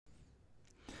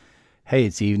Hey,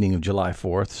 it's evening of July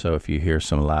 4th, so if you hear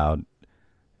some loud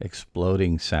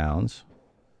exploding sounds,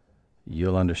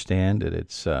 you'll understand that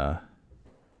it's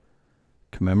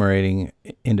commemorating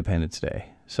Independence Day.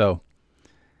 So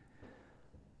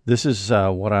this is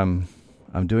what I'm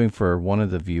doing for one of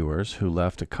the viewers who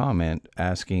left a comment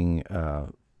asking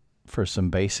for some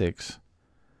basics.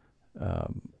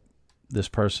 This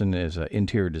person is an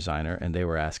interior designer, and they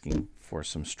were asking for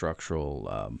some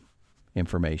structural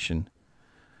information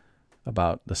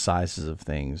about the sizes of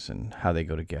things and how they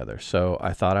go together. So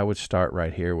I thought I would start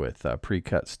right here with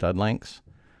pre-cut stud lengths.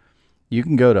 You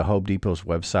can go to Home Depot's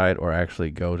website, or actually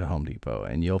go to Home Depot,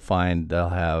 and you'll find they'll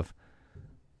have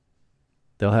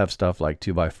stuff like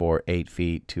 2x4 8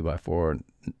 feet, 2x4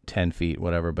 10 feet,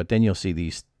 whatever. But then you'll see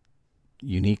these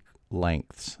unique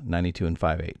lengths: 92 and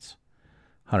 5/8,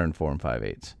 104 and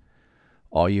 5/8.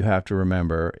 All you have to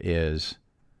remember is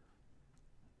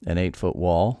an 8-foot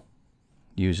wall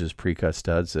uses pre-cut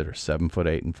studs that are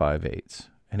 7'8" and 5/8,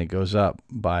 and it goes up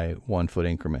by 1 foot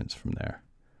increments from there.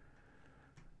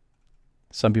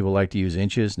 Some people like to use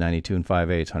inches: 92 and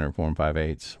 5/8, 104 and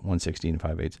 5/8, 116 and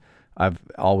 5/8. I've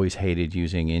always hated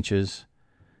using inches,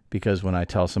 because when I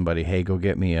tell somebody, hey, go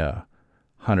get me a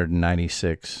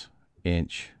 196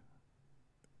 inch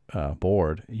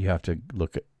board, you have to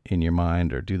look in your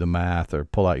mind or do the math or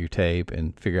pull out your tape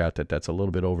and figure out that that's a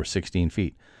little bit over 16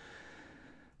 feet.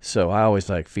 So I always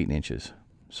like feet and inches.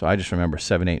 So I just remember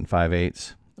 7'8" and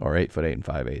 5/8, or 8'8" and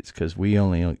 5/8, because we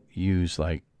only use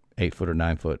like 8 foot or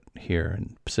 9 foot here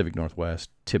in Pacific Northwest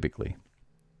typically.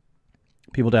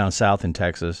 People down south in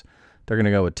Texas, they're going to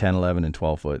go with 10, 11, and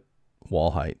 12 foot wall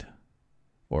height,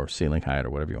 or ceiling height, or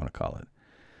whatever you want to call it.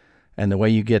 And the way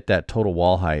you get that total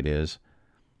wall height is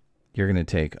you're going to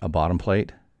take a bottom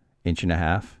plate,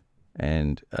 1.5 inches,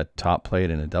 and a top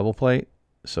plate and a double plate.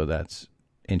 So that's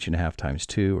 1.5 inches times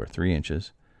 2, or 3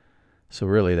 inches. So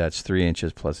really that's 3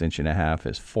 inches plus 1.5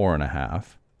 inches is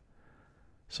 4.5.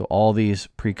 So all these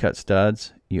pre-cut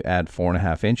studs, you add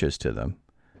 4.5 inches to them,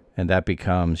 and that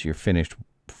becomes your finished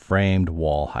framed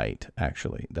wall height.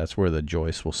 Actually, that's where the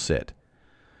joist will sit.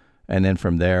 And then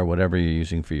from there, whatever you're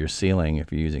using for your ceiling,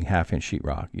 if you're using 1/2 inch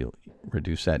sheetrock, you'll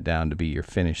reduce that down to be your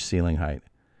finished ceiling height.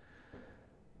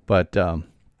 But I'm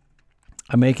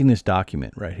making this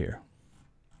document right here.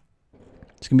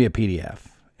 It's going to be a PDF.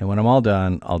 And when I'm all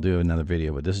done, I'll do another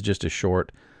video. But this is just a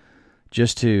short,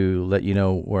 just to let you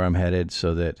know where I'm headed,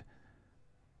 so that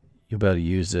you'll be able to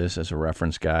use this as a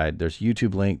reference guide. There's a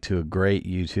YouTube link to a great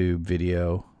YouTube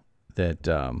video that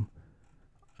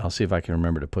I'll see if I can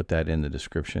remember to put that in the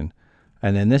description.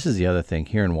 And then this is the other thing.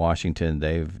 Here in Washington,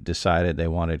 they've decided they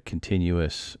wanted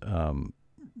continuous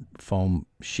foam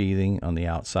sheathing on the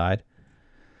outside.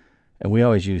 And we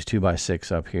always use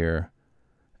 2x6 up here.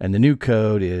 And the new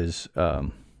code is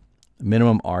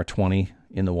minimum R20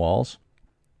 in the walls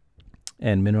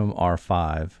and minimum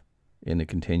R5 in the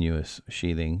continuous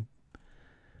sheathing,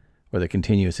 or the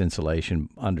continuous insulation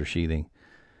under sheathing,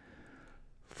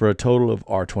 for a total of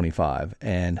R25.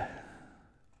 And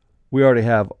we already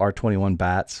have R21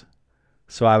 bats,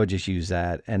 so I would just use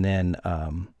that. And then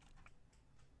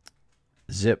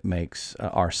Zip makes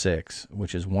R6,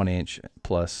 which is 1 inch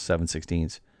plus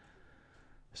 7/16.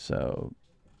 So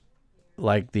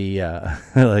like the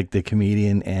like the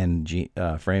comedian and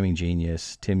framing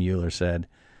genius Tim Euler said,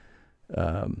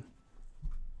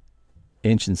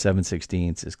 inch and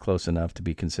 7/16 is close enough to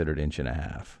be considered 1.5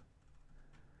 inches.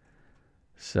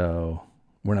 So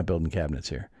we're not building cabinets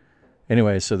here.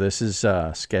 Anyway, so this is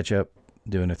SketchUp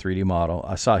doing a 3D model.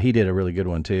 I saw he did a really good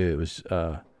one too. It was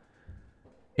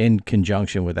in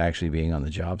conjunction with actually being on the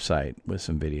job site with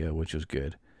some video, which was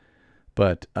good.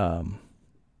 But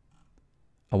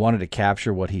I wanted to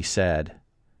capture what he said.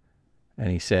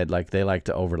 And he said, like, they like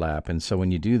to overlap. And so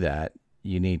when you do that,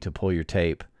 you need to pull your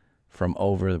tape from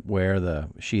over where the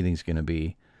sheathing's going to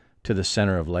be to the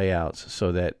center of layouts,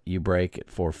 so that you break at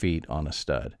 4 feet on a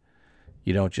stud.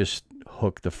 You don't just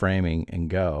hook the framing and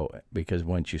go, because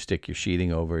once you stick your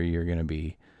sheathing over, you're going to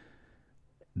be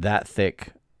that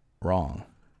thick wrong.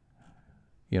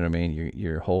 You know what I mean?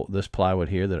 Your whole, this plywood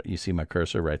here that you see my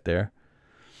cursor right there,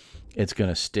 it's going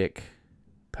to stick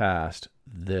past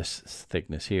this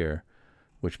thickness here,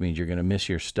 which means you're going to miss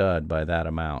your stud by that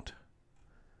amount.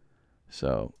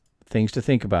 So things to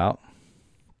think about.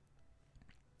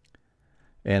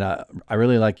 And I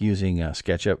really like using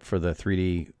SketchUp for the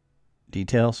 3D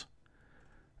details,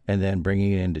 and then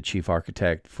bringing it into Chief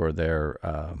Architect for their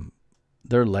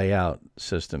layout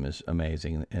system is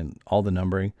amazing, and all the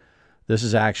numbering. This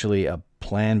is actually a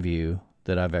plan view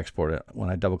that I've exported. When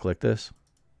I double click this,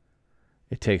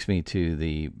 it takes me to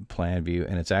the plan view,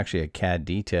 and it's actually a CAD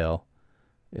detail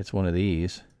It's one of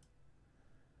these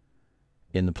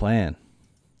in the plan.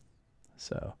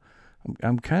 So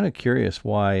I'm kind of curious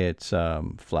why it's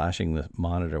flashing the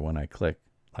monitor when I click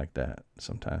like that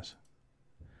sometimes.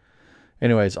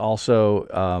 Anyways, also,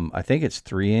 I think it's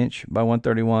 3" by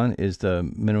 131 is the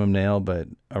minimum nail, but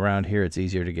around here it's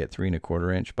easier to get 3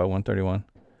 1/4" by 131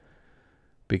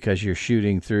 because you're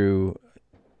shooting through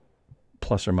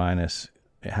plus or minus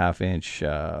a 1/2 inch,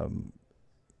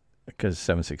 because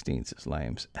 7/16 is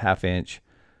lame, 1/2 inch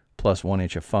plus 1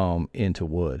 inch of foam into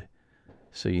wood.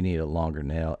 So you need a longer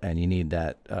nail, and you need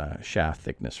that shaft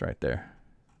thickness right there.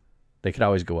 They could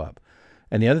always go up.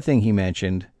 And the other thing he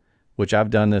mentioned, which I've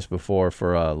done this before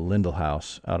for a Lindell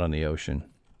house out on the ocean,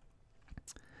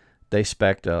 they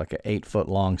spec'd like an 8-foot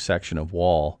long section of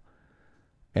wall,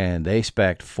 and they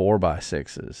spec'd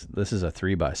 4x6s. This is a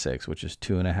 3x6, which is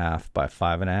 2.5 by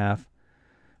 5.5,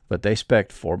 but they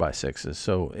spec'd 4x6s.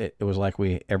 So it was like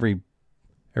every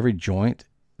joint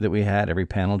that we had, every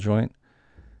panel joint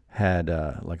had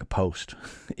like a post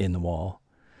in the wall.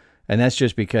 And that's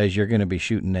just because you're going to be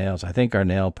shooting nails. I think our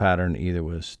nail pattern either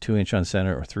was 2" on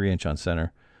center or 3" on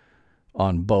center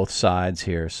on both sides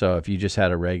here. So if you just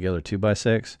had a regular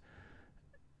 2x6,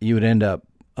 you would end up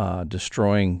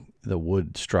destroying the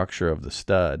wood structure of the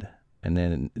stud, and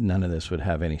then none of this would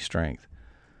have any strength.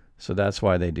 So that's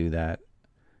why they do that.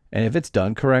 And if it's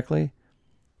done correctly,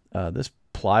 this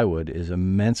plywood is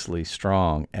immensely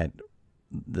strong at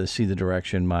see the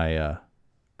direction my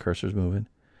cursor's moving?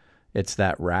 It's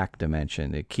that rack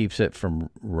dimension. It keeps it from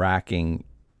racking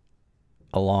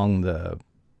along the,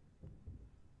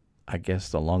 I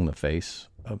guess, along the face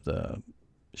of the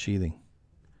sheathing.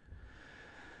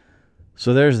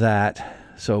 So there's that.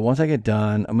 So once I get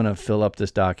done, I'm going to fill up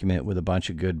this document with a bunch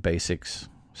of good basics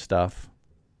stuff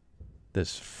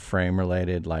that's frame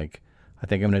related. Like, I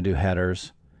think I'm going to do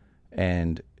headers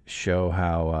and show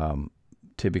how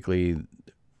typically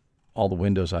all the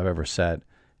windows I've ever set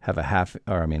have a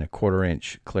 1/4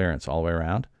 inch clearance all the way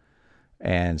around.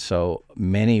 And so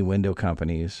many window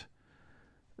companies,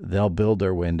 they'll build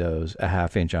their windows a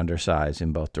 1/2 inch undersize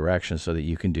in both directions so that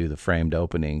you can do the framed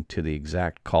opening to the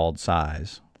exact called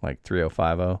size, like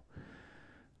 3050.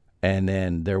 And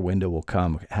then their window will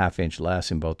come 1/2 inch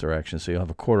less in both directions. So you'll have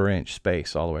a 1/4 inch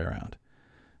space all the way around.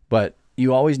 But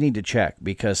you always need to check,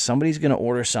 because somebody's going to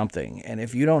order something. And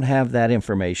if you don't have that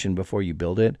information before you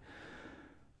build it,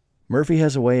 Murphy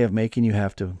has a way of making you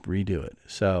have to redo it.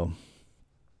 So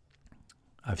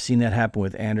I've seen that happen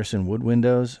with Andersen wood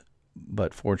windows,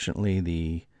 but fortunately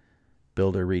the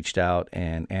builder reached out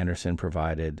and Andersen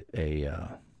provided a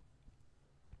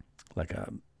like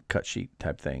a cut sheet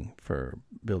type thing for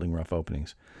building rough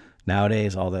openings.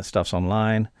 Nowadays, all that stuff's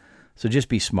online. So just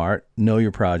be smart. Know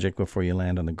your project before you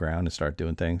land on the ground and start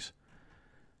doing things.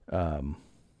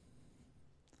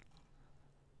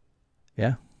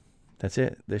 Yeah. That's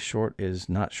it. This short is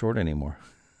not short anymore.